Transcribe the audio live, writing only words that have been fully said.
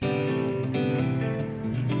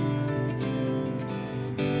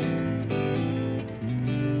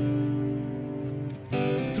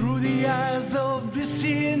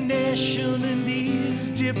passion in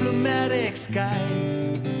these diplomatic skies.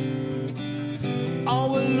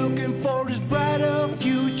 All we're looking for is brighter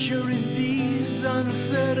future in these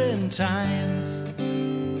uncertain times.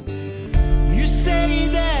 You say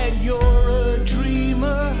that you're a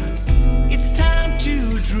dreamer, it's time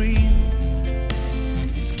to dream.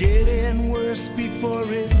 It's getting worse before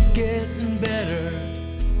it's getting better.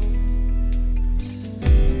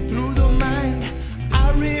 Through the mind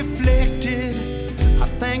I reflected, I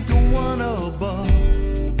thank the one above.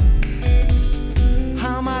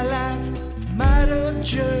 How my life might have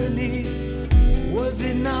journeyed, was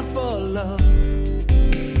it not for love?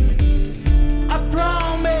 I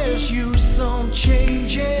promise you some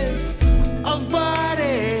changes of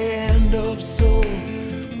body and of soul.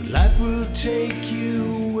 Life will take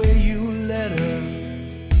you where you let her.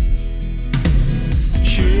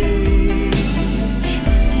 Change,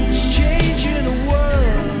 there's change in the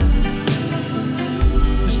world,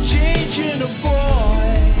 there's change in a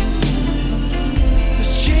boy,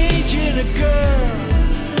 there's change in a girl.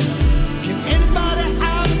 Can anybody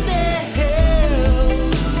out there help?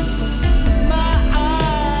 My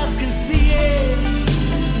eyes can see it,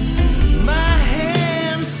 my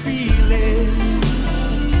hands feel it,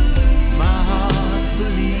 my heart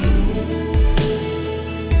believes.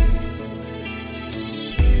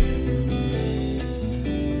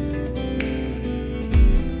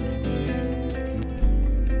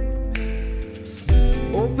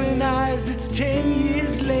 Open eyes, it's 10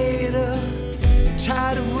 years later,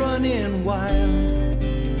 tired of running wild.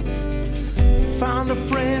 Found a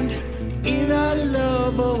friend in a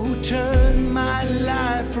lover who turned my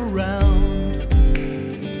life around.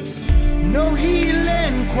 No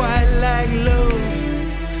healing quite like love,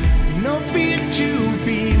 no fear to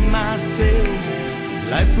be myself.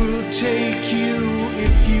 Life will take you